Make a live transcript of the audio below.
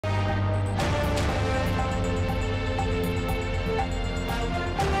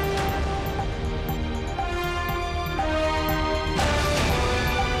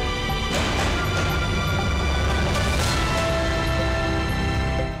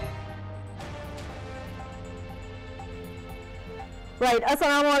Right,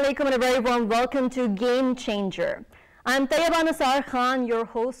 Assalamu alaikum and a very warm welcome to Game Changer. I'm Tayyaba Nisar Khan, your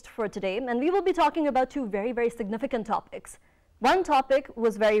host for today, and we will be talking about two very significant topics. One topic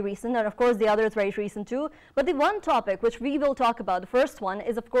was very recent, and of course the other is very recent too, but the one topic which we will talk about, the first one,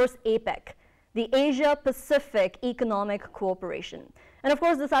 is of course Apec, the Asia-Pacific Economic Cooperation. And of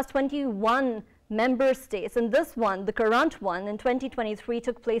course this has 21 member states, and this one, the current one in 2023,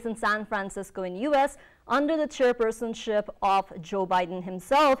 took place in San Francisco in US under the chairpersonship of Joe Biden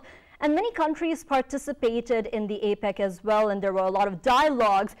himself. And many countries participated in the Apec as well, and there were a lot of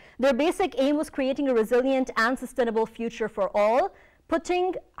dialogues. Their basic aim was creating a resilient and sustainable future for all,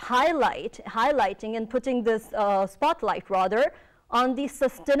 highlighting and putting this spotlight rather on the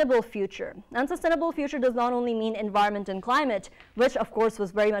sustainable future. And sustainable future does not only mean environment and climate, which of course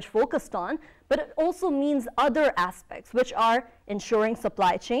was very much focused on, but it also means other aspects, which are ensuring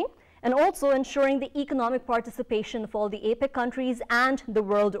supply chain and also ensuring the economic participation of all the Apec countries and the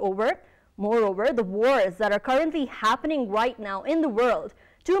world over. Moreover, the wars that are currently happening right now in the world,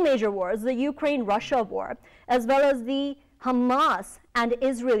 two major wars, the Ukraine-Russia war, as well as the Hamas and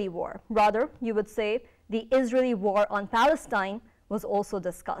Israeli war, rather, you would say the Israeli war on Palestine, was also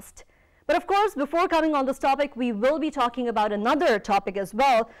discussed. But of course, before coming on this topic, we will be talking about another topic as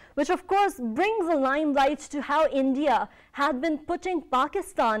well, which of course brings a limelight to how India had been putting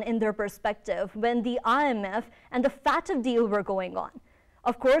Pakistan in their perspective when the IMF and the Fatf deal were going on.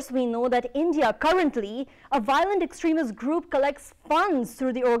 Of course, we know that India currently, a violent extremist group, collects funds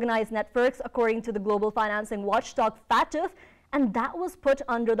through the organized networks according to the global financing watchdog Fatf, and that was put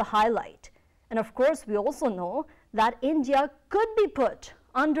under the highlight. And of course, we also know that India could be put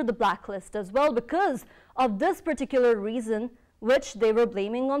under the blacklist as well because of this particular reason, which they were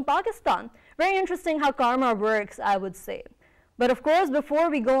blaming on Pakistan. Very interesting how karma works, I would say. But of course, before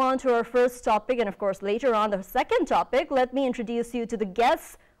we go on to our first topic, and of course later on the second topic, let me introduce you to the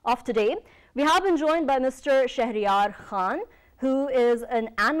guests of today. We have been joined by Mr. Shahryar Khan, who is an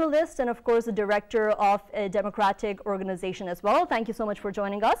analyst and of course the director of a democratic organization as well. Thank you so much for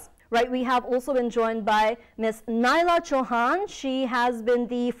joining us. Right, we have also been joined by Ms. Naila Chauhan. She has been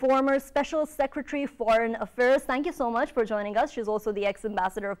the former Special Secretary Foreign Affairs. Thank you so much for joining us. She's also the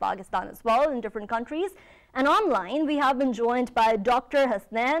ex-ambassador of Pakistan as well in different countries. And online, we have been joined by Dr.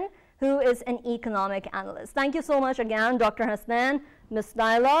 Hasnan, who is an economic analyst. Thank you so much again, Dr. Hasnan, Ms.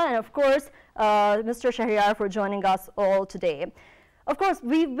 Naila, and of course, Mr. Shahryar for joining us all today. Of course,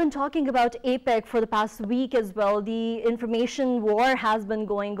 we've been talking about Apec for the past week as well. The information war has been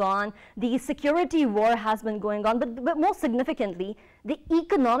going on. The security war has been going on. But most significantly, the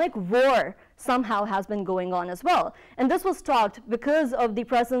economic war somehow has been going on as well. And this was talked because of the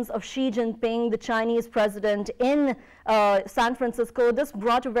presence of Xi Jinping, the Chinese president, in San Francisco. This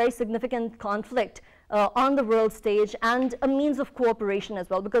brought a very significant conflict on the world stage and a means of cooperation as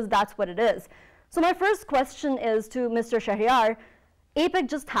well, because that's what it is. So my first question is to Mr. Shahryar. Apec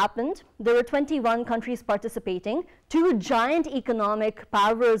just happened. There were 21 countries participating, two giant economic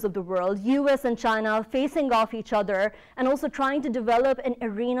powers of the world, US and China, facing off each other and also trying to develop an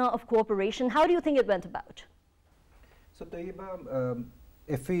arena of cooperation. How do you think it went about? So Tayyaba,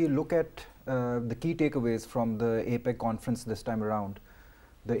 if we look at the key takeaways from the Apec conference this time around,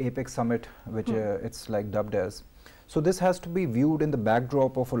 the Apec summit, which it's like dubbed as. So this has to be viewed in the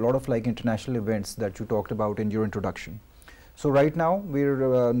backdrop of a lot of like international events that you talked about in your introduction. So right now,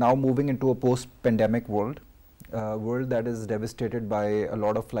 we're now moving into a post-pandemic world that is devastated by a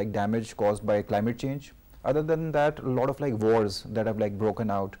lot of like damage caused by climate change. Other than that, a lot of like wars that have like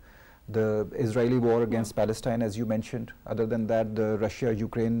broken out. The Israeli war against Palestine, as you mentioned. Other than that, the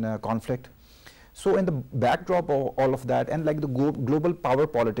Russia-Ukraine conflict. So in the backdrop of all of that, and like the global power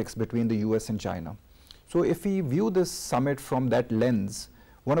politics between the US and China. So if we view this summit from that lens,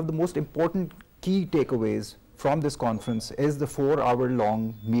 one of the most important key takeaways from this conference is the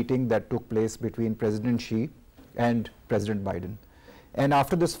 4-hour-long meeting that took place between President Xi and President Biden. And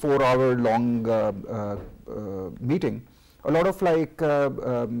after this 4-hour-long meeting, a lot of like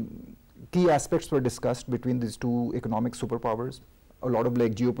key aspects were discussed between these two economic superpowers, a lot of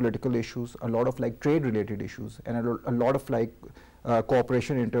like geopolitical issues, a lot of like trade-related issues, and a lot of like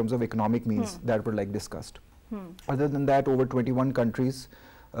cooperation in terms of economic means that were like discussed. Other than that, over 21 countries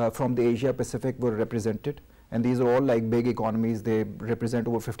from the Asia-Pacific were represented. And these are all like big economies. They represent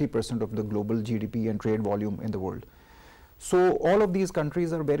over 50% of the global GDP and trade volume in the world. So all of these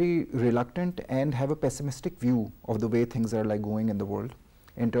countries are very reluctant and have a pessimistic view of the way things are like going in the world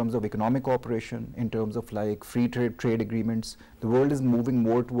in terms of economic cooperation, in terms of like free trade agreements. The world is moving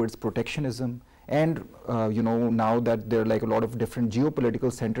more towards protectionism And you know, now that there are like a lot of different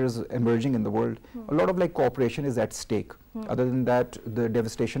geopolitical centers emerging in the world, a lot of like cooperation is at stake. Other than that, the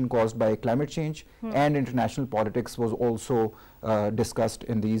devastation caused by climate change and international politics was also discussed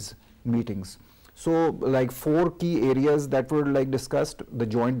in these meetings. So like 4 key areas that were like discussed: the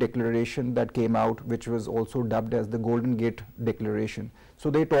joint declaration that came out, which was also dubbed as the Golden Gate Declaration. So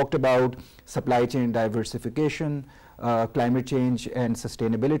they talked about supply chain diversification, climate change and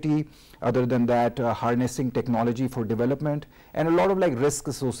sustainability. Other than that, harnessing technology for development, and a lot of like risks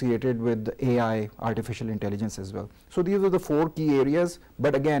associated with AI, artificial intelligence as well. So these were the 4 key areas.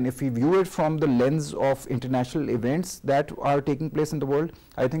 But again, if we view it from the lens of international events that are taking place in the world,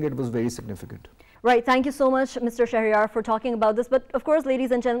 I think it was very significant. Right. Thank you so much, Mr. Shahryar, for talking about this. But of course, ladies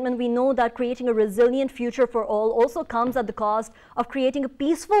and gentlemen, we know that creating a resilient future for all also comes at the cost of creating a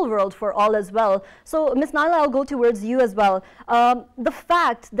peaceful world for all as well. So, Ms. Naila, I'll go towards you as well. The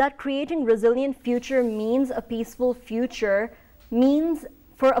fact that creating resilient future means a peaceful future means,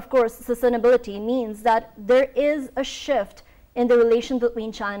 for of course, sustainability means that there is a shift in the relations between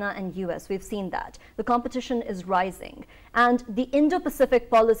China and US. We've seen that. The competition is rising. And the Indo-Pacific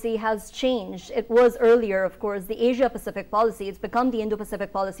policy has changed. It was earlier, of course, the Asia-Pacific policy. It's become the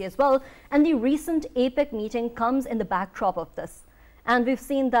Indo-Pacific policy as well. And the recent Apec meeting comes in the backdrop of this. And we've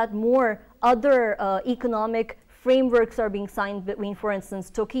seen that more other economic frameworks are being signed between, for instance,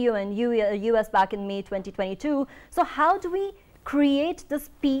 Tokyo and US back in May 2022. So how do we create this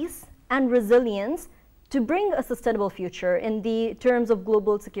peace and resilience to bring a sustainable future in the terms of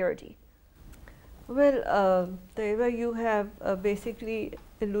global security? Well, Taiba, you have basically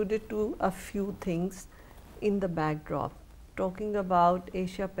alluded to a few things in the backdrop, talking about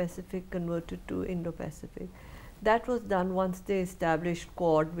Asia-Pacific converted to Indo-Pacific. That was done once they established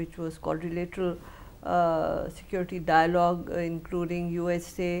Quad, which was Quadrilateral Security Dialogue, including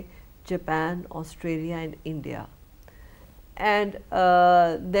USA, Japan, Australia and India. And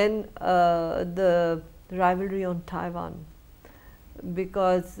then the rivalry on Taiwan,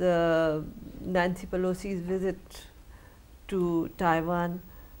 because Nancy Pelosi's visit to Taiwan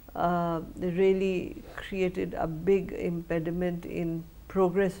really created a big impediment in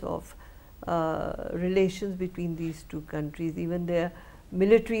progress of relations between these 2 countries. Even their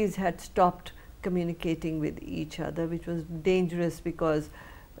militaries had stopped communicating with each other, which was dangerous, because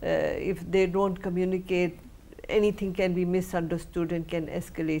if they don't communicate, anything can be misunderstood and can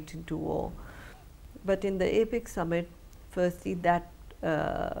escalate into war. But in the Apec summit, firstly, that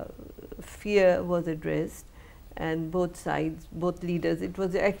fear was addressed, and both sides, both leaders, it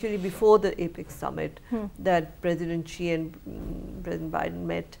was actually before the Apec summit that President Xi and President Biden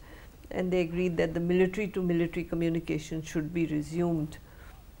met, and they agreed that the military to military communication should be resumed.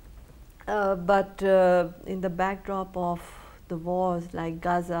 But in the backdrop of the wars like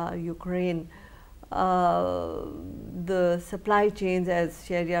Gaza, Ukraine, the supply chains, as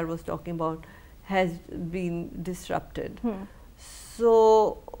Shahryar was talking about, has been disrupted.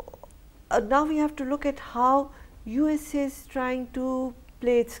 So now we have to look at how USA is trying to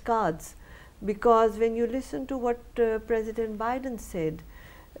play its cards, because when you listen to what President Biden said,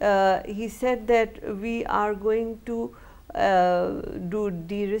 he said that we are going to do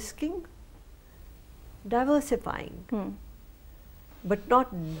de-risking, diversifying, but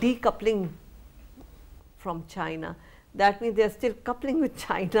not decoupling from China. That means they are still coupling with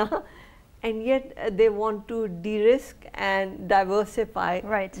China, and yet they want to de-risk and diversify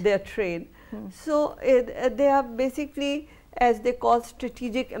their trade. So they are basically, as they call,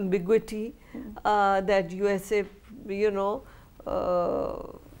 strategic ambiguity that USA, you know,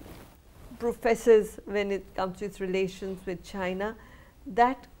 professes when it comes to its relations with China.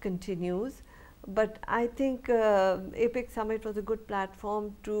 That continues. But I think Apec Summit was a good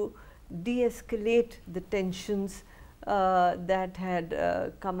platform to de-escalate the tensions that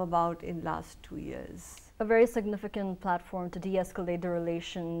had come about in last 2 years. A very significant platform to de-escalate the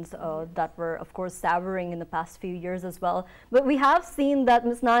relations that were, of course, souring in the past few years as well. But we have seen that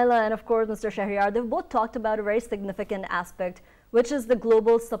Ms. Naila and, of course, Mr. Shahryar, they've both talked about a very significant aspect, which is the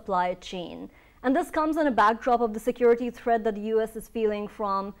global supply chain. And this comes on a backdrop of the security threat that the US is feeling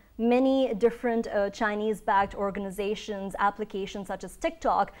from many different Chinese-backed organizations, applications such as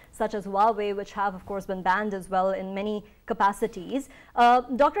TikTok, such as Huawei, which have, of course, been banned as well in many capacities.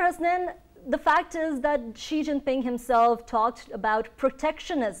 Dr. Hasnain, the fact is that Xi Jinping himself talked about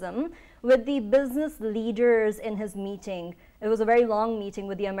protectionism with the business leaders in his meeting. It was a very long meeting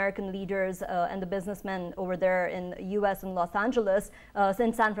with the American leaders and the businessmen over there in the US in Los Angeles,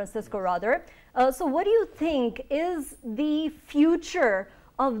 in San Francisco rather. So what do you think is the future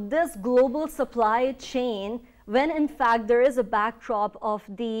of this global supply chain when in fact there is a backdrop of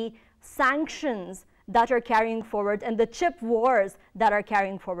the sanctions that are carrying forward and the chip wars that are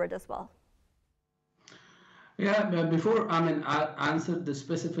carrying forward as well? Yeah, before I answer the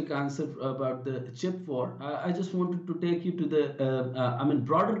specific answer about the chip war, I just wanted to take you to the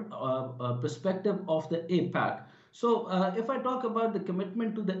broader perspective of the APEC. So if I talk about the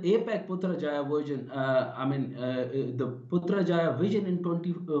commitment to the APEC Putrajaya vision, the Putrajaya vision in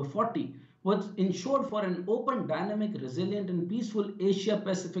 2040 was ensured for an open, dynamic, resilient, and peaceful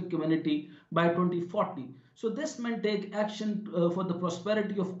Asia-Pacific community by 2040. So this meant take action for the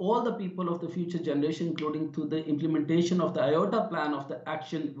prosperity of all the people of the future generation, including through the implementation of the IOTA plan of the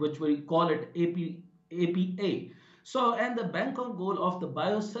action, which we call it APA. So, and the Bangkok goal of the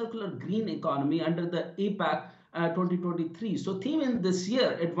biocircular green economy under the APEC 2023. So theme in this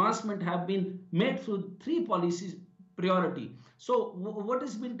year, advancement have been made through three policies priority. So what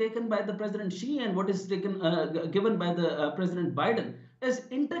has been taken by the President Xi and what is taken given by the President Biden is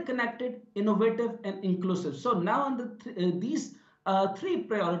interconnected, innovative, and inclusive. So now under these three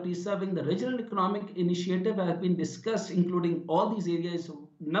priorities serving the regional economic initiative have been discussed, including all these areas.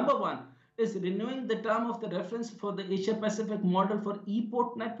 Number one is renewing the term of the reference for the Asia-Pacific model for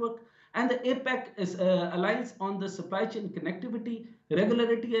e-port network, and the APEC is aligns on the supply chain connectivity,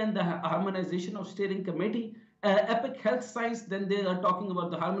 regularity, and the harmonization of steering committee. Apec Health Science, then they are talking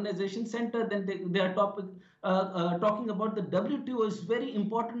about the harmonization center, then they are talking about the WTO is very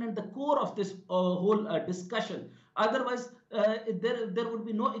important and the core of this whole discussion. Otherwise, there would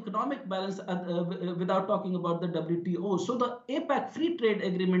be no economic balance without talking about the WTO. So the APEC free trade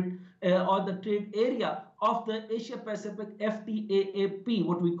agreement or the trade area of the Asia Pacific FTAAP,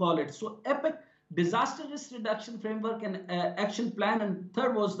 what we call it. So APEC disaster risk reduction framework and action plan, and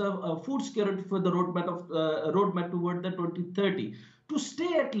third was the food security for the roadmap toward the 2030. To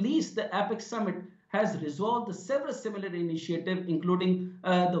stay at least, the APEC summit has resolved the several similar initiatives, including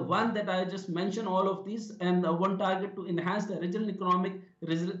the one that I just mentioned, all of these, and one target to enhance the regional economic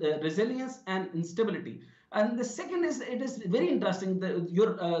resilience and instability. And the second is, it is very interesting,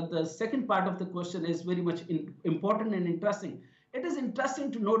 the second part of the question is very much important and interesting. It is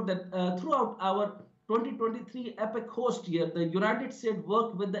interesting to note that throughout our 2023 APEC host year, the United States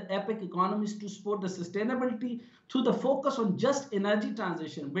worked with the APEC economies to support the sustainability through the focus on just energy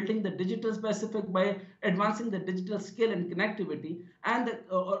transition, building the digital Pacific by advancing the digital skill and connectivity, and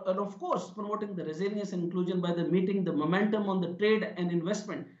of course, promoting the resilience and inclusion by the meeting the momentum on the trade and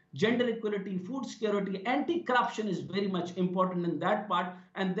investment. Gender equality, food security, anti-corruption is very much important in that part,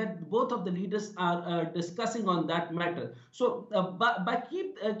 and that both of the leaders are discussing on that matter. So by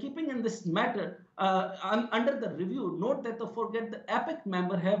keeping in this matter under the review, note that the APEC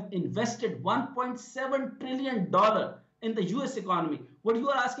member have invested $1.7 trillion in the US economy. What you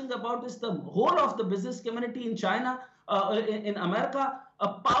are asking about is the whole of the business community in China, in America,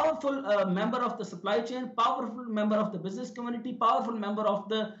 a powerful member of the supply chain, powerful member of the business community, powerful member of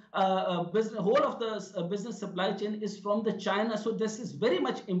the whole of the business supply chain is from the China. So this is very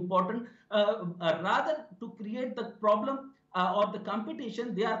much important. Rather to create the problem or the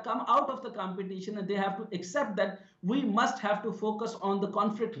competition, they are come out of the competition and they have to accept that we must have to focus on the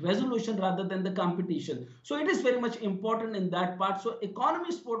conflict resolution rather than the competition. So it is very much important in that part. So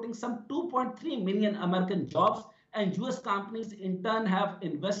economy supporting some 2.3 million American jobs, and US companies in turn have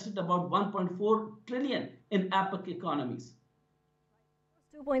invested about 1.4 trillion in APEC economies.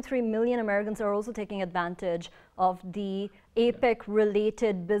 2.3 million Americans are also taking advantage of the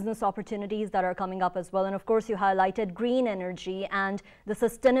APEC-related business opportunities that are coming up as well. And of course, you highlighted green energy and the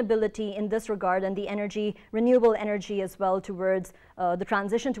sustainability in this regard, and the energy, renewable energy as well, towards the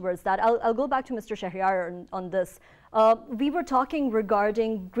transition towards that. I'll go back to Mr. Shahryar on this. We were talking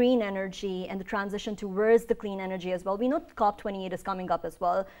regarding green energy and the transition towards the clean energy as well. We know COP28 is coming up as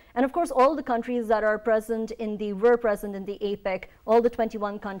well. And of course, all the countries that are present were present in the APEC, all the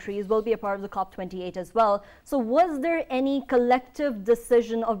 21 countries will be a part of the COP28 as well. So was there any collective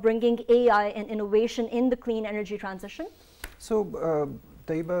decision of bringing AI and innovation in the clean energy transition? So,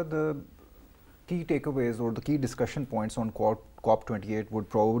 Taiba, the key takeaways or the key discussion points on COP28 would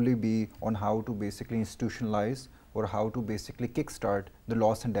probably be on how to basically institutionalize or how to basically kickstart the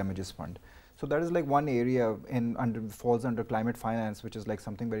loss and damages fund. So that is like one area falls under climate finance, which is like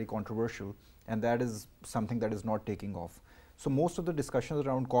something very controversial, and that is something that is not taking off. So most of the discussions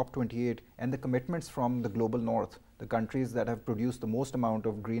around COP28 and the commitments from the global north, the countries that have produced the most amount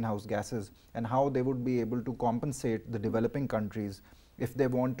of greenhouse gases, and how they would be able to compensate the developing countries if they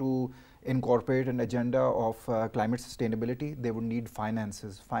want to incorporate an agenda of climate sustainability. They would need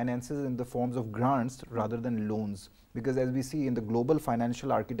finances in the forms of grants rather than loans, because as we see in the global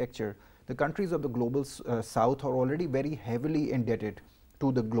financial architecture, the countries of the global south are already very heavily indebted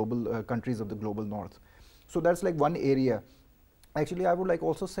to the global countries of the global north. So that's like one area. Actually, I would like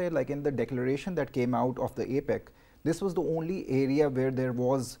also say, like in the declaration that came out of the APEC, this was the only area where there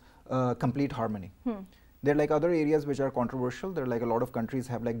was complete harmony. There are like other areas which are controversial. There are like a lot of countries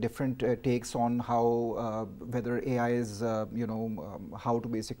have like different takes on how whether AI is, how to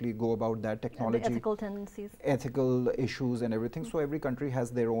basically go about that technology. The ethical tendencies. Ethical issues and everything. So every country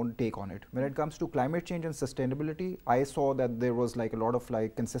has their own take on it. When it comes to climate change and sustainability, I saw that there was like a lot of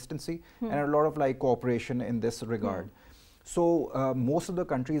like consistency and a lot of like cooperation in this regard. So most of the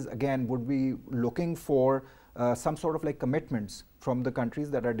countries again would be looking for some sort of like commitments from the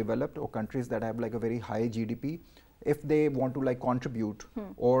countries that are developed or countries that have like a very high GDP, if they want to like contribute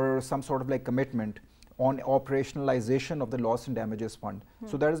or some sort of like commitment on operationalization of the loss and damages fund.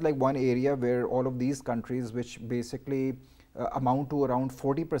 So that is like one area where all of these countries, which basically amount to around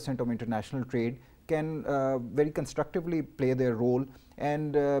 40% of international trade, can very constructively play their role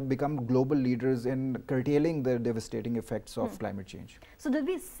and become global leaders in curtailing the devastating effects of climate change. So did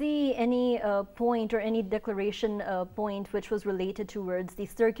we see any point or any declaration point which was related towards the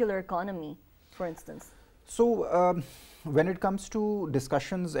circular economy, for instance? So when it comes to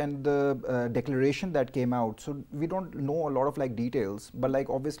discussions and the declaration that came out, so we don't know a lot of like details, but like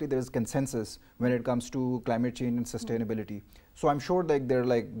obviously there is consensus when it comes to climate change and sustainability. So I'm sure like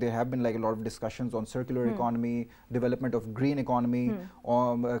there have been like a lot of discussions on circular economy, development of green economy,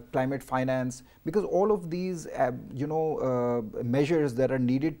 climate finance, because all of these measures that are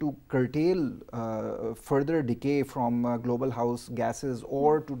needed to curtail further decay from global house gases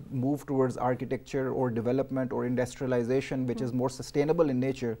or to move towards architecture or development or industrialization which is more sustainable in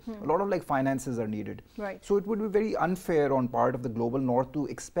nature, a lot of like finances are needed. Right. So it would be very unfair on part of the global north to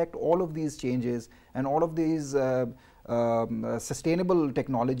expect all of these changes and all of these sustainable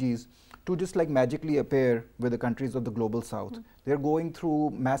technologies to just like magically appear with the countries of the global south. They're going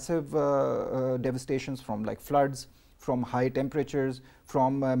through massive devastations from like floods, from high temperatures,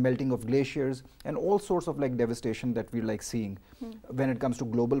 from melting of glaciers, and all sorts of like devastation that we're like seeing. When it comes to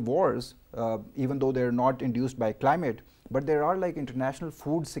global wars, even though they're not induced by climate, but there are like international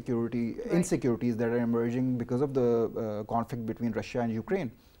food security insecurities that are emerging because of the conflict between Russia and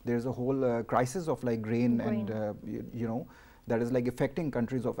Ukraine. There's a whole crisis of like grain. And that is like affecting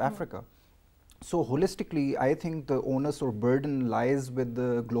countries of Africa. So holistically, I think the onus or burden lies with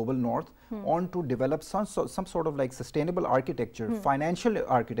the global north on to develop some sort of like sustainable architecture, financial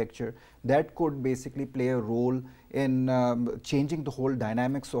architecture that could basically play a role in changing the whole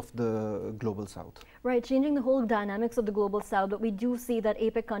dynamics of the global south. Right, changing the whole dynamics of the global south, but we do see that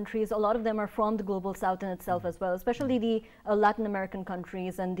APEC countries, a lot of them are from the global south in itself as well, especially the Latin American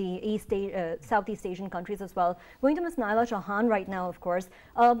countries and the Southeast Asian countries as well. Going to Ms. Naila Chauhan right now, of course,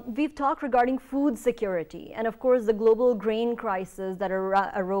 we've talked regarding food security and of course the global grain crisis that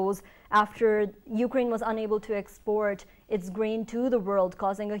arose after Ukraine was unable to export its grain to the world,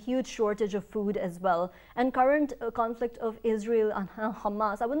 causing a huge shortage of food as well. And current conflict of Israel and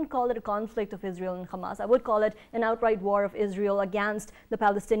Hamas, I wouldn't call it a conflict of Israel and Hamas, I would call it an outright war of Israel against the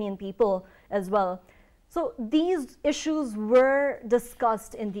Palestinian people as well. So these issues were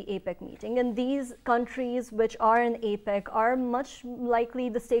discussed in the APEC meeting, and these countries which are in APEC are much likely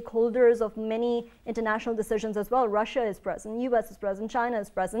the stakeholders of many international decisions as well. Russia is present, US is present, China is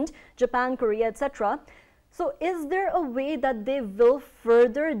present, Japan, Korea, etc. So is there a way that they will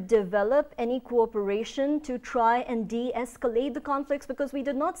further develop any cooperation to try and de-escalate the conflicts? Because we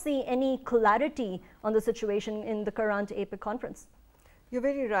did not see any clarity on the situation in the current APEC conference. You're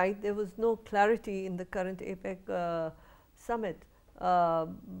very right. There was no clarity in the current APEC summit.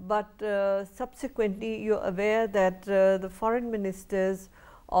 But subsequently, you're aware that the foreign ministers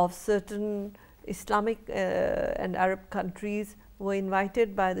of certain Islamic and Arab countries were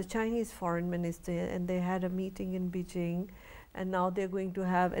invited by the Chinese foreign minister, and they had a meeting in Beijing, and now they're going to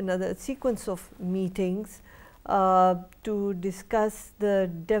have another sequence of meetings to discuss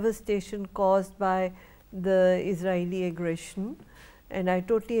the devastation caused by the Israeli aggression. And I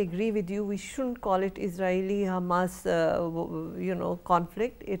totally agree with you, we shouldn't call it Israeli-Hamas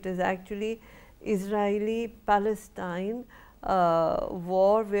conflict. It is actually Israeli-Palestine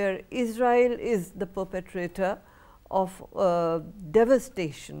war, where Israel is the perpetrator of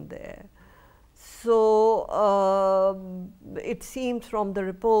devastation there. So it seems from the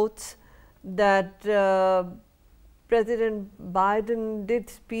reports that President Biden did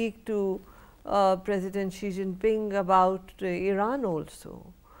speak to President Xi Jinping about Iran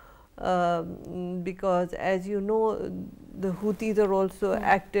also, because as you know, the Houthis are also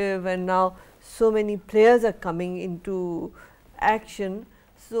active, and now so many players are coming into action.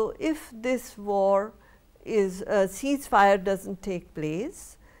 So if this war is a ceasefire doesn't take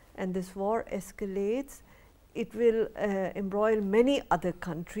place and this war escalates, it will embroil many other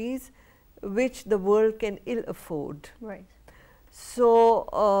countries which the world can ill afford. Right. So,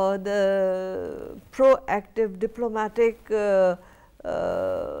 the proactive diplomatic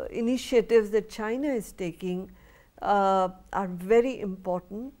initiatives that China is taking are very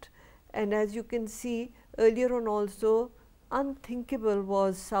important, and as you can see earlier on also, unthinkable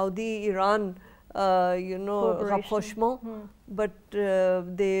was Saudi-Iran rapprochement, but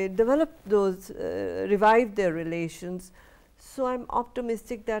they developed those, revived their relations. So, I am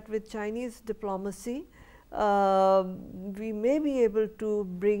optimistic that with Chinese diplomacy, we may be able to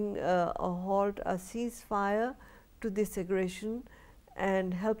bring a halt, a ceasefire to this aggression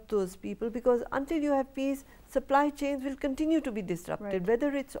and help those people, because until you have peace, supply chains will continue to be disrupted,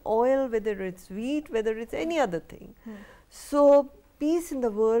 whether it's oil, whether it's wheat, whether it's any other thing. So, peace in the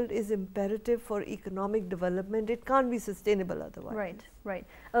world is imperative for economic development. It can't be sustainable otherwise. Right, right.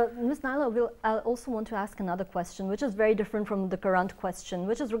 Ms. Naila, I also want to ask another question, which is very different from the current question,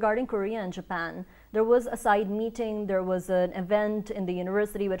 which is regarding Korea and Japan. There was a side meeting, there was an event in the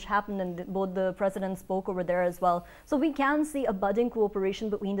university which happened, and both the presidents spoke over there as well. So we can see a budding cooperation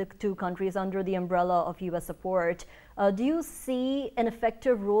between the two countries under the umbrella of US support. Do you see an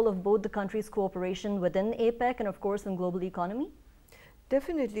effective role of both the countries' cooperation within APEC and of course in global economy?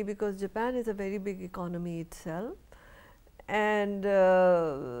 Definitely, because Japan is a very big economy itself, and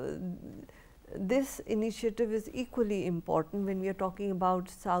this initiative is equally important when we are talking about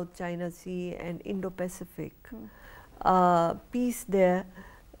South China Sea and Indo-Pacific. Peace there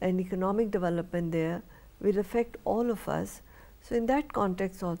and economic development there will affect all of us. So, in that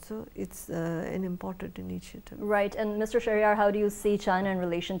context also, it's an important initiative. Right. And Mr. Shahryar, how do you see China in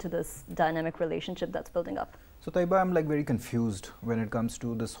relation to this dynamic relationship that's building up? So, Taiba, I'm like very confused when it comes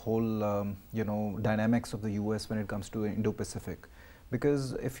to this whole, dynamics of the US when it comes to Indo-Pacific.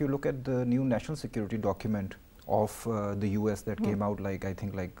 Because if you look at the new national security document of the US that came out, like, I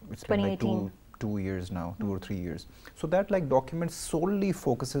think like it's been like two years now, 2 or 3 years. So, that like document solely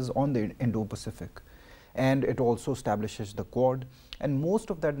focuses on the Indo-Pacific. And it also establishes the Quad, and most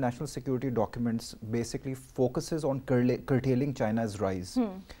of that national security documents basically focuses on curtailing China's rise.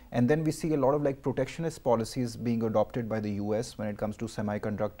 And then we see a lot of like protectionist policies being adopted by the US when it comes to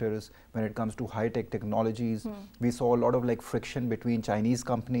semiconductors, when it comes to high-tech technologies. We saw a lot of like friction between Chinese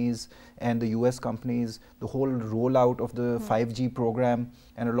companies and the US companies, the whole rollout of the 5G program,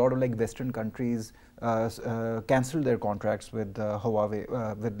 and a lot of like Western countries cancelled their contracts with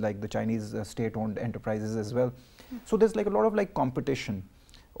Huawei, with like the Chinese state-owned enterprises as well. So there's like a lot of like competition,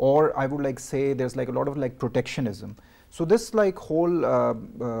 or I would like say there's like a lot of like protectionism. So this like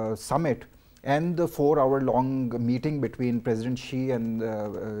whole summit and the 4-hour-long meeting between President Xi and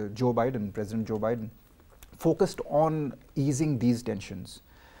President Joe Biden, focused on easing these tensions.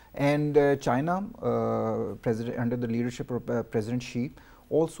 And China, under the leadership of President Xi,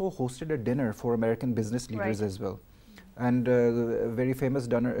 also hosted a dinner for American business leaders as well. And a very famous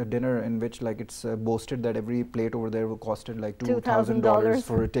dinner in which like it's boasted that every plate over there costed like $2,000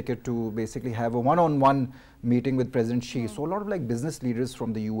 for a ticket to basically have a one-on-one meeting with President Xi. So a lot of like business leaders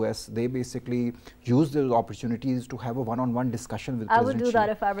from the US, they basically use those opportunities to have a one-on-one discussion with President Xi. I would do that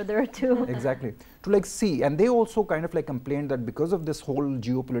if I were there too. Exactly. To like see, and they also kind of like complained that because of this whole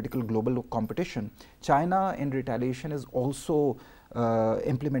geopolitical global competition, China in retaliation is also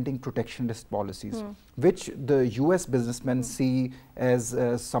implementing protectionist policies, which the US businessmen see as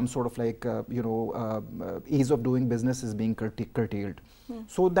some sort of like, ease of doing business is being curtailed.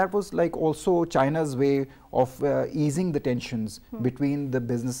 So that was like also China's way of easing the tensions between the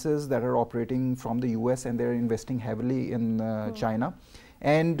businesses that are operating from the US and they're investing heavily in China,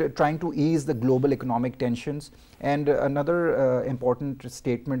 and trying to ease the global economic tensions. And another important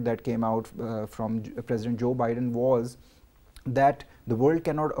statement that came out from President Joe Biden was that the world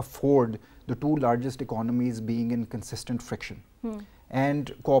cannot afford the 2 largest economies being in consistent friction.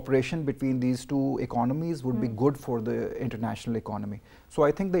 And cooperation between these 2 economies would be good for the international economy. So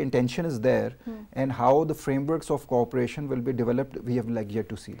I think the intention is there, and how the frameworks of cooperation will be developed, we have like yet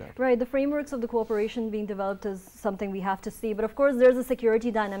to see that. Right, the frameworks of the cooperation being developed is something we have to see, but of course there's a security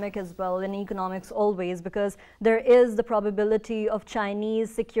dynamic as well in economics always, because there is the probability of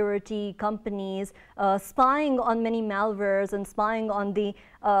Chinese security companies spying on many malwares and spying on the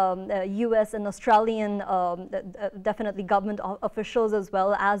US and Australian definitely government officials as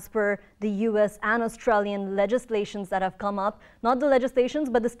well, as per the US and Australian legislations that have come up. Not the legislations,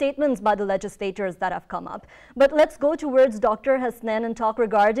 but the statements by the legislators that have come up. But let's go towards Dr. Hasnain and talk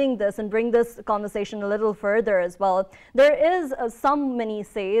regarding this and bring this conversation a little further as well. There is, many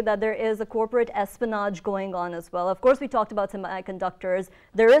say that there is a corporate espionage going on as well. Of course, we talked about semiconductors.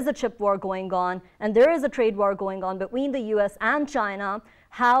 There is a chip war going on, and there is a trade war going on between the US and China.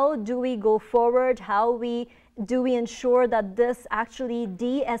 How do we go forward? Do we ensure that this actually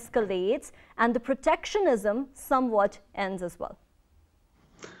de-escalates and the protectionism somewhat ends as well?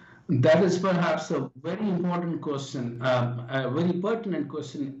 That is perhaps a very important question, a very pertinent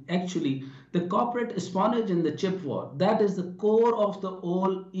question. Actually, the corporate espionage in the chip war, that is the core of the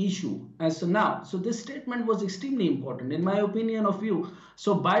whole issue as of now. So this statement was extremely important, in my opinion of view.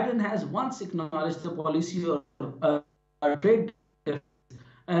 So Biden has once acknowledged the policy of trade.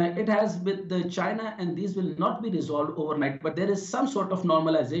 It has with the China, and these will not be resolved overnight, but there is some sort of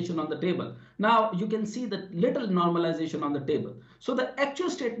normalization on the table. Now you can see the little normalization on the table. So the actual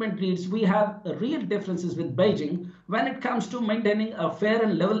statement reads, we have real differences with Beijing when it comes to maintaining a fair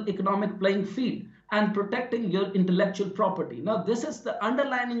and level economic playing field and protecting your intellectual property. Now this is the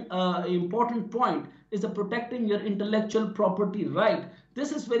underlining important point, is the protecting your intellectual property right.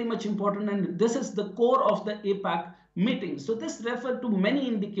 This is very much important, and this is the core of the APEC meeting. So this referred to many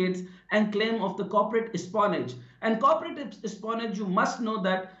indicates and claim of the corporate espionage. And corporate espionage, you must know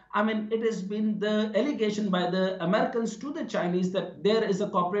that, I mean, it has been the allegation by the Americans to the Chinese that there is a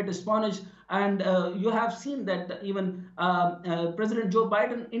corporate espionage. And you have seen that even President Joe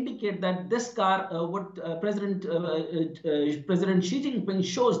Biden indicate that this car, President Xi Jinping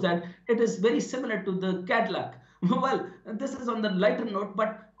shows that it is very similar to the Cadillac. Well, this is on the lighter note,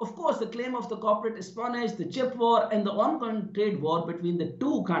 but of course, the claim of the corporate espionage, the chip war, and the ongoing trade war between the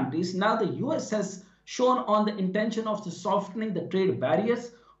two countries. Now, the US has shown on the intention of the softening the trade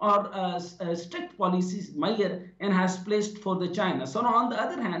barriers or strict policies measure and has placed for the China. So, now, on the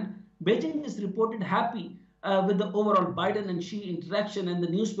other hand, Beijing is reported happy with the overall Biden and Xi interaction, and the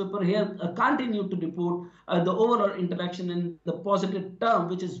newspaper here continue to report the overall interaction in the positive term,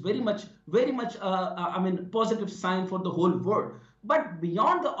 which is very much, positive sign for the whole world. But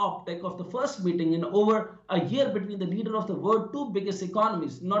beyond the optic of the first meeting in over a year between the leader of the world two biggest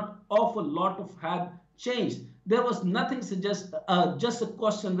economies, not awful lot of had changed. There was nothing suggest just a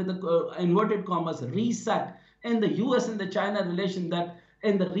question with the inverted commas reset in the US and the China relation that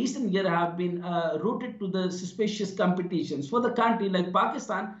in the recent year have been rooted to the suspicious competitions. For the country like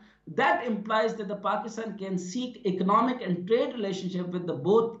Pakistan, that implies that the Pakistan can seek economic and trade relationship with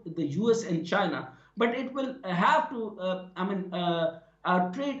both the US and China, but it will have to,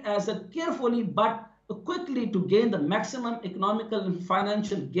 trade as a carefully but quickly to gain the maximum economical and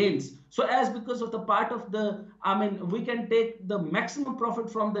financial gains. So as because of the part of the, we can take the maximum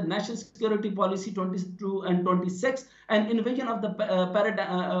profit from the national security policy 22 and 26 and envision of the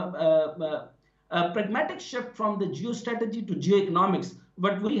pragmatic shift from the geostrategy to geoeconomics.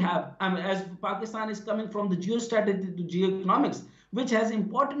 What we have, as Pakistan is coming from the geostrategy to geoeconomics, which has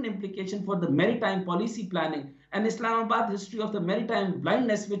important implication for the maritime policy planning and Islamabad history of the maritime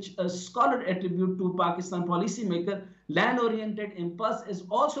blindness, which a scholar attribute to Pakistan policymaker. Land-oriented impulse is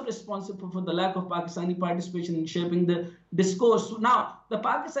also responsible for the lack of Pakistani participation in shaping the discourse. So now, the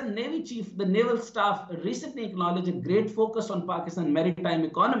Pakistan Navy chief, the naval staff recently acknowledged a great focus on Pakistan maritime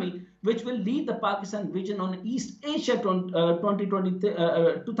economy, which will lead the Pakistan vision on East Asia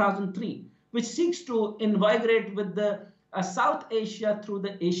 2003, which seeks to invigorate with the South Asia through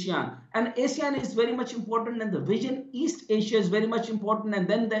the ASEAN. And ASEAN is very much important, and the vision East Asia is very much important, and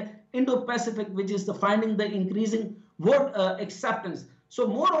then the Indo-Pacific, which is the finding the increasing world acceptance. So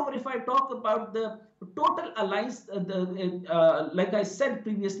moreover, if I talk about the total alliance, like I said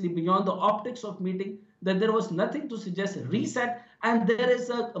previously, beyond the optics of meeting, that there was nothing to suggest reset, and there is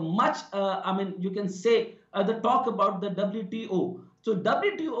a much, you can say the talk about the WTO. So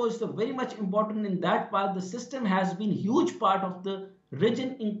WTO is very much important in that part. The system has been huge part of the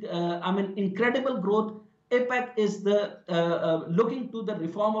region, incredible growth. APEC is the looking to the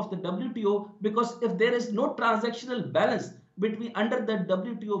reform of the WTO, because if there is no transactional balance between under the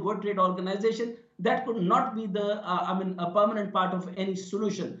WTO World Trade Organization, that could not be the a permanent part of any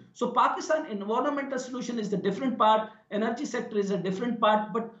solution. So Pakistan environmental solution is the different part, energy sector is a different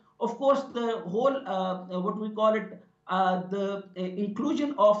part, but of course the whole what we call it the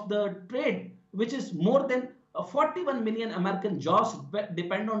inclusion of the trade, which is more than 41 million American jobs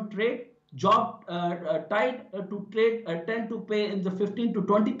depend on trade. Job tied to trade tend to pay in the 15 to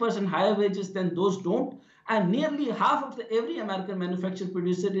 20% higher wages than those don't. and nearly half of every American manufacturer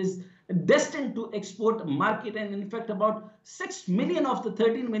producer is destined to export market, and in fact about 6 million of the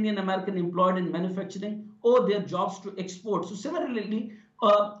 13 million American employed in manufacturing owe their jobs to export. So similarly,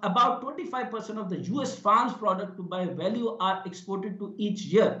 about 25% of the US farms product by value are exported to each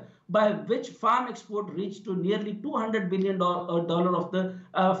year, by which farm export reached to nearly $200 billion of the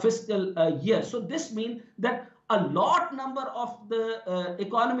fiscal year. So this means that a lot number of the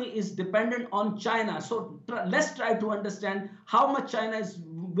economy is dependent on China. So let's try to understand how much China is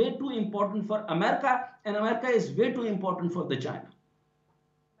way too important for America, and America is way too important for the China.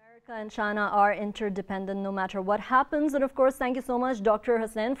 America and China are interdependent no matter what happens. And of course, thank you so much, Dr.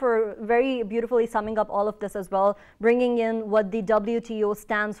 Hussain, for very beautifully summing up all of this as well, bringing in what the WTO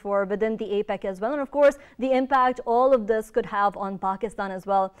stands for within the APEC as well. And of course, the impact all of this could have on Pakistan as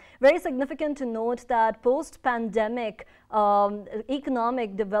well. Very significant to note that post-pandemic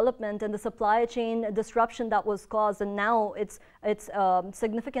economic development and the supply chain disruption that was caused, and now it's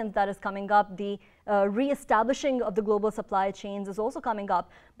significance that is coming up, the re-establishing of the global supply chains is also coming up.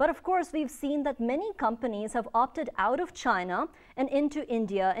 But of course, we've seen that many companies have opted out of China and into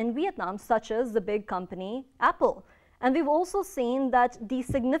India and Vietnam, such as the big company Apple. And we've also seen that the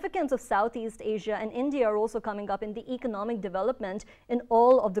significance of Southeast Asia and India are also coming up in the economic development in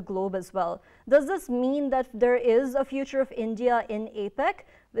all of the globe as well. Does this mean that there is a future of India in APEC,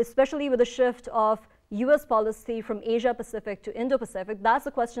 especially with the shift of US policy from Asia-Pacific to Indo-Pacific? That's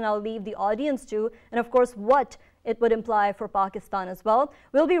the question I'll leave the audience to, and of course what it would imply for Pakistan as well.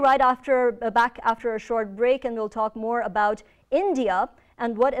 We'll be right after back after a short break, and we'll talk more about India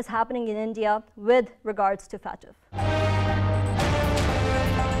and what is happening in India with regards to Fatf.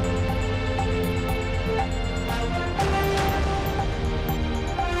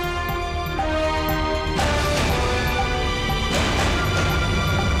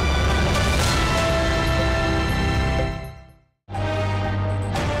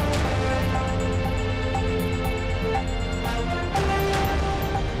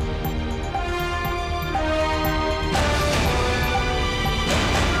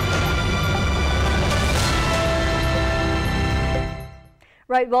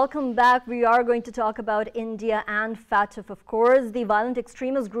 Right, welcome back. We are going to talk about India and Fatf, of course. The violent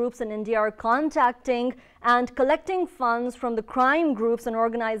extremist groups in India are contacting and collecting funds from the crime groups and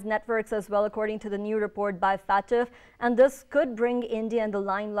organized networks as well, according to the new report by Fatf. And this could bring India in the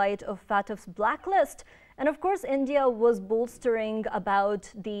limelight of Fatf's blacklist. And of course, India was bolstering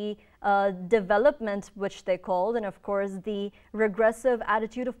about the development, which they called, and of course the regressive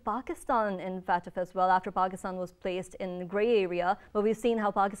attitude of Pakistan in Fatf as well, after Pakistan was placed in gray area. But we've seen how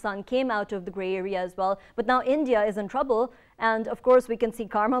Pakistan came out of the gray area as well. But now India is in trouble. And of course, we can see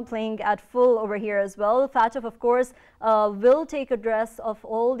karma playing at full over here as well. Fatf, of course, will take address of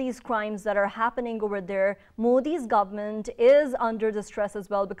all these crimes that are happening over there. Modi's government is under distress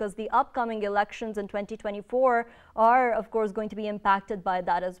as well, because the upcoming elections in 2024 are, of course, going to be impacted by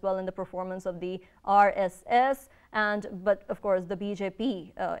that as well in the performance of the RSS. But of course the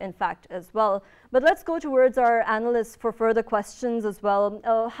BJP in fact as well. But let's go towards our analysts for further questions as well.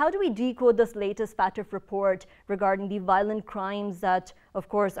 How do we decode this latest Fatf report regarding the violent crimes that of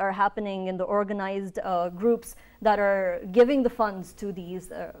course are happening in the organized groups that are giving the funds to these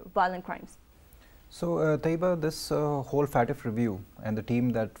violent crimes? So Taiba, this whole Fatf review and the team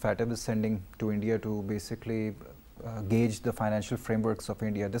that Fatf is sending to India to basically gauge the financial frameworks of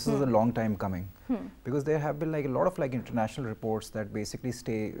India. This is a long time coming, because there have been like a lot of like international reports that basically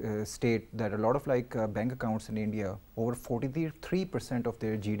state that a lot of like bank accounts in India, over 43% of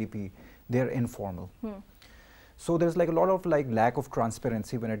their GDP, they're informal. So there's like a lot of like lack of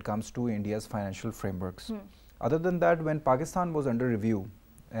transparency when it comes to India's financial frameworks. Other than that, when Pakistan was under review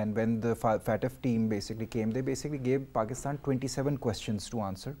and when the Fatf team basically came, they basically gave Pakistan 27 questions to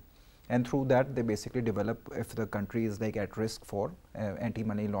answer. And through that, they basically develop if the country is like at risk for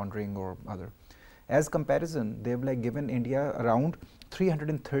anti-money laundering or other. As comparison, they've like given India around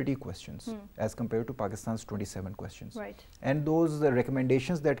 330 questions as compared to Pakistan's 27 questions. Right. And those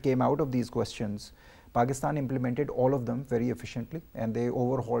recommendations that came out of these questions, Pakistan implemented all of them very efficiently, and they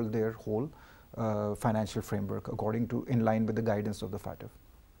overhauled their whole financial framework according to, in line with the guidance of the Fatf.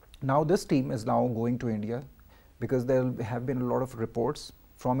 Now this team is now going to India because there have been a lot of reports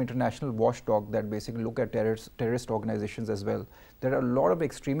from international watchdog that basically look at terrorist organizations as well. There are a lot of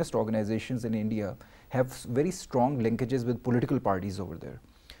extremist organizations in India have very strong linkages with political parties over there.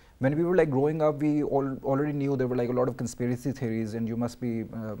 When we were like growing up, we already knew there were like a lot of conspiracy theories, and you must be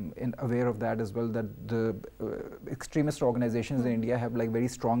aware of that as well, that the extremist organizations in India have like very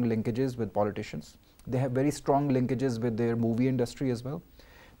strong linkages with politicians. They have very strong linkages with their movie industry as well.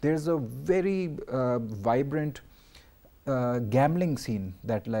 there's a very vibrant gambling scene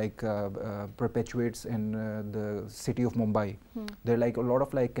that like perpetuates in the city of Mumbai. There are like a lot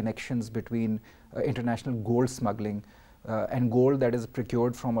of like connections between international gold smuggling and gold that is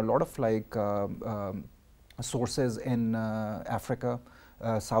procured from a lot of like sources in Africa,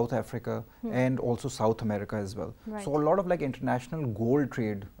 South Africa, and also South America as well. Right. So a lot of like international gold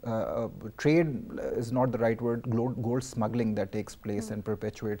trade, trade is not the right word, gold smuggling that takes place and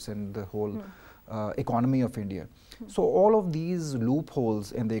perpetuates in the whole economy of India. So all of these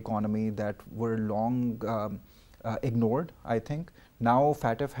loopholes in the economy that were long ignored, I think, now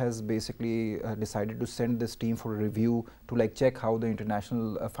Fatf has basically decided to send this team for a review to like check how the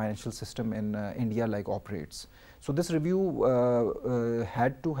international financial system in India like operates. So this review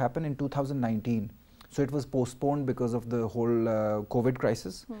had to happen in 2019. So it was postponed because of the whole COVID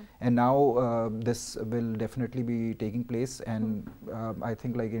crisis, and now this will definitely be taking place, and I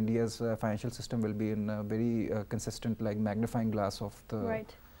think like India's financial system will be in a very consistent like magnifying glass of the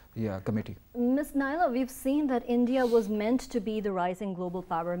committee. Ms. Naila, we've seen that India was meant to be the rising global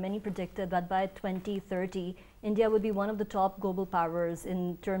power. Many predicted that by 2030, India would be one of the top global powers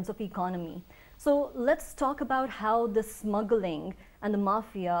in terms of economy. So let's talk about how the smuggling and the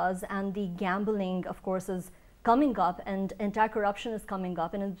mafias and the gambling, of course, is coming up, and anti-corruption is coming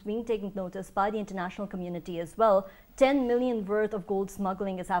up, and it's being taken notice by the international community as well. 10 million worth of gold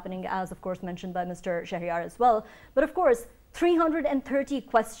smuggling is happening, as of course mentioned by Mr. Shahryar as well. But of course, 330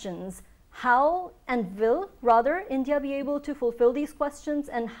 questions. How and will rather India be able to fulfill these questions,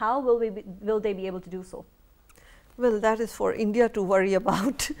 and how will they be able to do so? Well, that is for India to worry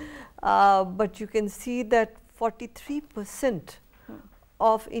about, but you can see that 43%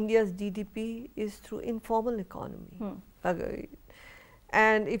 of India's GDP is through informal economy.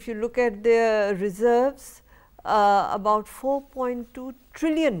 And if you look at their reserves, about $4.2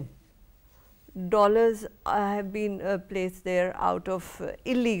 trillion have been placed there out of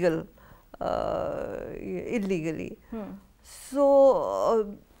illegally.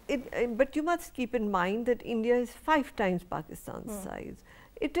 So, but you must keep in mind that India is 5 times Pakistan's size.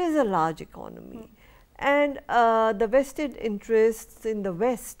 It is a large economy, and the vested interests in the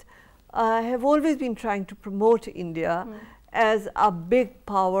West have always been trying to promote India as a big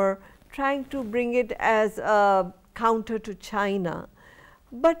power, trying to bring it as a counter to China.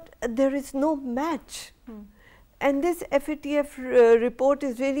 But there is no match. And this FATF report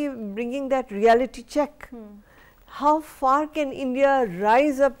is really bringing that reality check. How far can India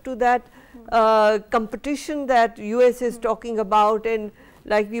rise up to that competition that US is talking about, and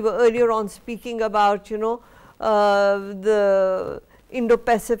like we were earlier on speaking about, you know, the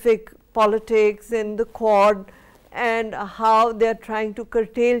Indo-Pacific politics and the Quad, and how they are trying to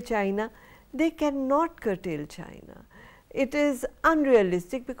curtail China. They cannot curtail China. It is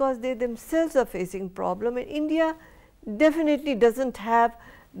unrealistic because they themselves are facing problem, and India definitely doesn't have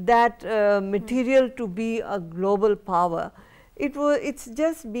that material to be a global power. It's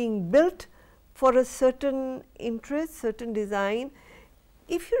just being built for a certain interest, certain design.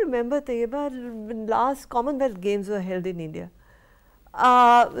 If you remember, Tayyiba, when last Commonwealth Games were held in India,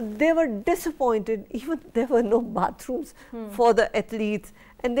 they were disappointed. Even there were no bathrooms for the athletes,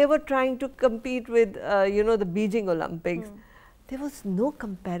 and they were trying to compete with you know, the Beijing Olympics. There was no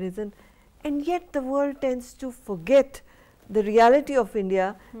comparison, and yet the world tends to forget the reality of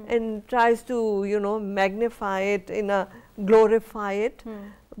India and tries to, you know, magnify it, glorify it.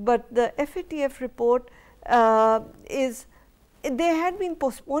 But the FATF report they had been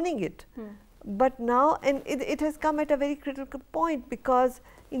postponing it, but now, and it has come at a very critical point because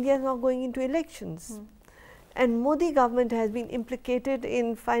India is now going into elections. And Modi government has been implicated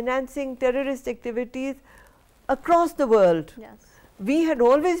in financing terrorist activities across the world. Yes. We had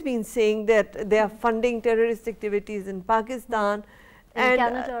always been saying that they are funding terrorist activities in Pakistan and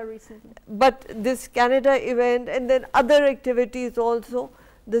Canada recently. But this Canada event, and then other activities also,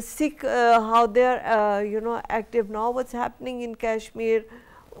 the Sikh, how they are you know, active now, what's happening in Kashmir,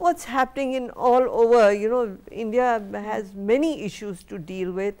 what's happening in all over, you know, India has many issues to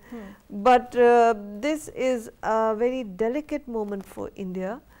deal with, but this is a very delicate moment for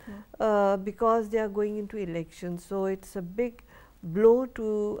India because they are going into elections. So it's a big blow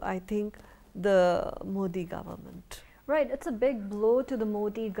to, I think, the Modi government. Right, it's a big blow to the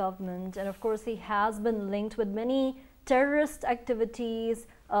Modi government, and of course he has been linked with many terrorist activities,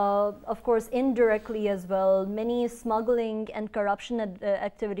 of course, indirectly as well, many smuggling and corruption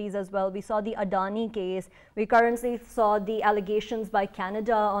activities as well. We saw the Adani case. We currently saw the allegations by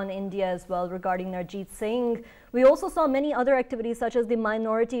Canada on India as well regarding Narjit Singh. We also saw many other activities such as the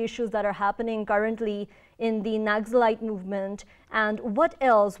minority issues that are happening currently in the Naxalite movement, and what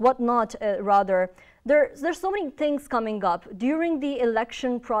else, what not rather. There's so many things coming up during the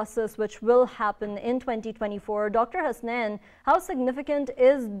election process which will happen in 2024. Dr. Hasnain, how significant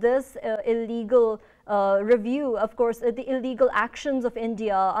is this illegal review, of course, the illegal actions of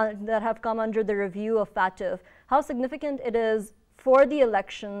India that have come under the review of Fatf, how significant it is for the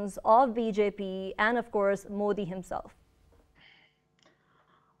elections of BJP and, of course, Modi himself?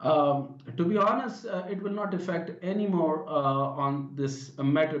 To be honest, it will not affect any more on this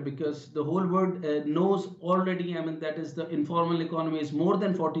matter, because the whole world knows already. I mean, that is, the informal economy is more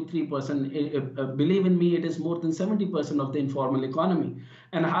than 43%. Believe in me, it is more than 70% of the informal economy.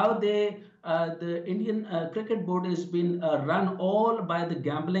 And how the Indian Cricket Board has been run all by the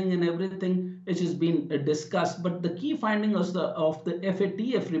gambling and everything, which has been discussed. But the key finding of the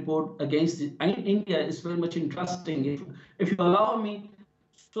FATF report against India is very much interesting. If you allow me.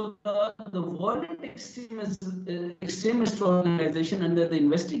 So the violent extremist organization under the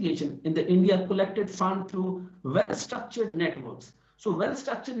investigation in the India collected fund through well-structured networks. So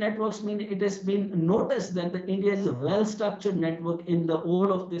well-structured networks mean it has been noticed that the India is a well-structured network in the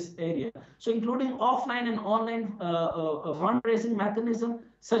whole of this area. So including offline and online fundraising mechanism,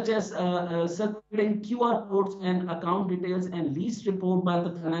 such as circulating QR codes and account details, and lease report by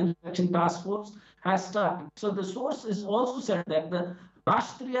the Financial Action Task Force has started. So the source is also said that the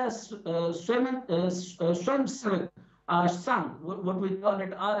Rashtriya Swayamsevak Sangh, what we call it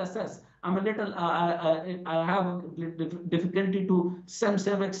RSS. I'm a little, I have difficulty to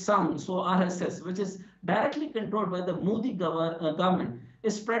Swayamsevak Sangh, so RSS, which is directly controlled by the Modi government,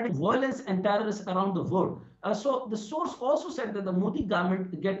 is spreading violence and terrorists around the world. So the source also said that the Modi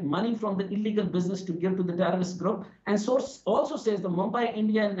government get money from the illegal business to give to the terrorist group. And source also says the Mumbai,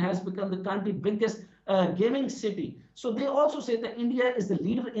 India has become the country's biggest gaming city. So they also say that India is the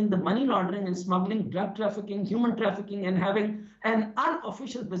leader in the money laundering and smuggling, drug trafficking, human trafficking, and having an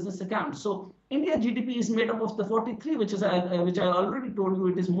unofficial business account. So India GDP is made up of the 43, which I already told you,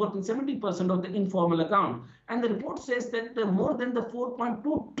 it is more than 70% of the informal account. And the report says that more than the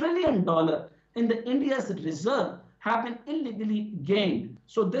 $4.2 trillion in the India's reserve have been illegally gained.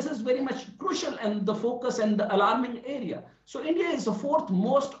 So this is very much crucial and the focus and the alarming area. So India is the fourth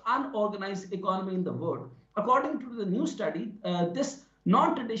most unorganized economy in the world. According to the new study, this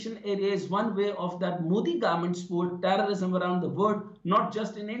non-traditional area is one way of that Modi government support terrorism around the world, not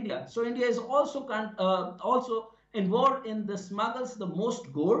just in India. So India is also involved in the smuggles the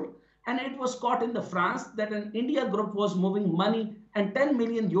most gold, and it was caught in the France that an India group was moving money and 10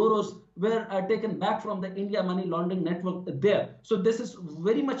 million euros were taken back from the India money laundering network there. So this is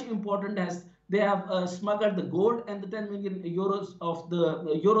very much important, as they have smuggled the gold and the 10 million euros of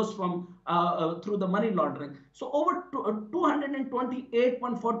the euros from through the money laundering. So over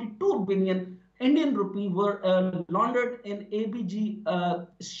 228.42 billion Indian rupee were laundered in ABG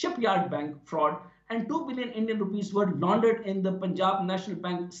shipyard bank fraud, and 2 billion Indian rupees were laundered in the Punjab National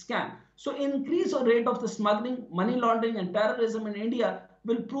Bank scam. So increase or rate of the smuggling, money laundering and terrorism in India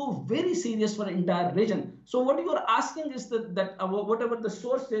will prove very serious for the entire region. So what you are asking is that whatever the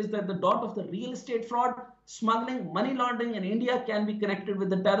source says, that the dot of the real estate fraud, smuggling, money laundering in India can be connected with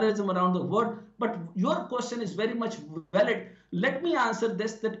the terrorism around the world. But your question is very much valid. Let me answer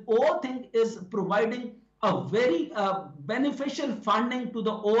this, that all thing is providing a very beneficial funding to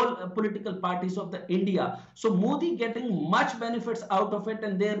the all political parties of the India. So Modi getting much benefits out of it,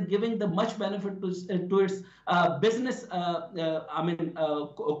 and they're giving the much benefit to its business,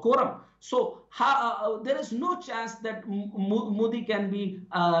 quorum. So there is no chance that Modi can be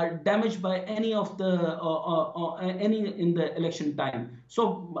damaged by any of the any in the election time.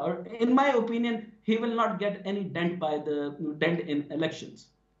 So in my opinion, he will not get any dent in elections.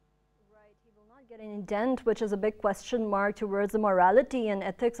 Get any dent, which is a big question mark towards the morality and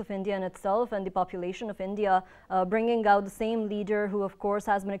ethics of India in itself and the population of India, bringing out the same leader who, of course,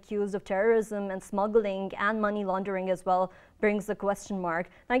 has been accused of terrorism and smuggling and money laundering as well, brings the question mark.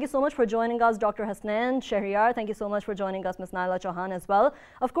 Thank you so much for joining us, Dr. Hasnain. Shahryar, thank you so much for joining us, Ms. Naila Chauhan as well.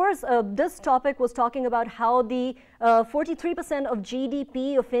 Of course, this topic was talking about how the 43% of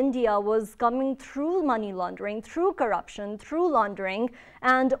GDP of India was coming through money laundering, through corruption, through laundering,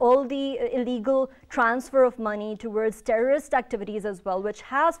 and all the illegal transfer of money towards terrorist activities as well, which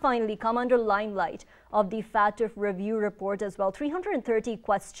has finally come under limelight of the Fatf review report as well, 330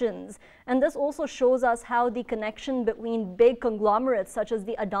 questions. And this also shows us how the connection between big conglomerates such as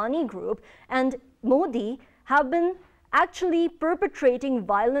the Adani Group and Modi have been actually perpetrating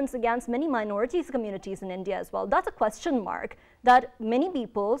violence against many minorities communities in India as well. That's a question mark that many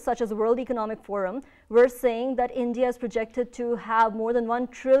people, such as the World Economic Forum, were saying that India is projected to have more than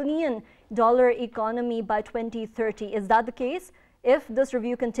 $1 trillion economy by 2030. Is that the case? If this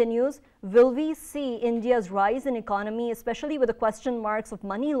review continues, will we see India's rise in economy, especially with the question marks of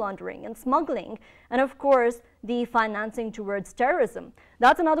money laundering and smuggling, and of course, the financing towards terrorism?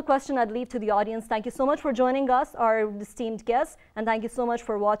 That's another question I'd leave to the audience. Thank you so much for joining us, our esteemed guests, and thank you so much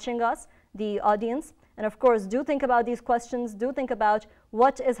for watching us, the audience. And of course, do think about these questions, do think about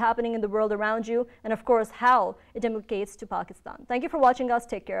what is happening in the world around you, and of course, how it implicates to Pakistan. Thank you for watching us.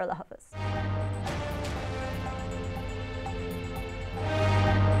 Take care. Allah Hafiz.